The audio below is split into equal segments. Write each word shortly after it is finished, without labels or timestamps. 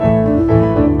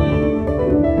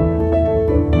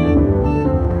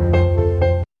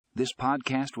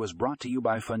podcast was brought to you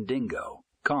by Fundingo.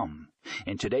 Come.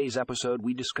 In today's episode,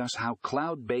 we discuss how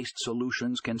cloud-based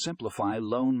solutions can simplify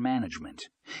loan management.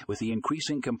 With the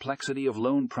increasing complexity of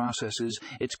loan processes,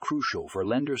 it's crucial for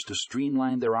lenders to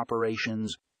streamline their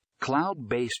operations.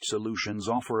 Cloud-based solutions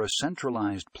offer a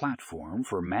centralized platform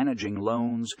for managing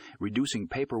loans, reducing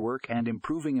paperwork, and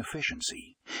improving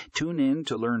efficiency. Tune in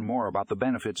to learn more about the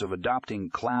benefits of adopting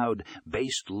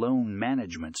cloud-based loan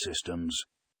management systems.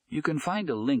 You can find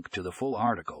a link to the full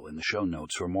article in the show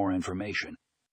notes for more information.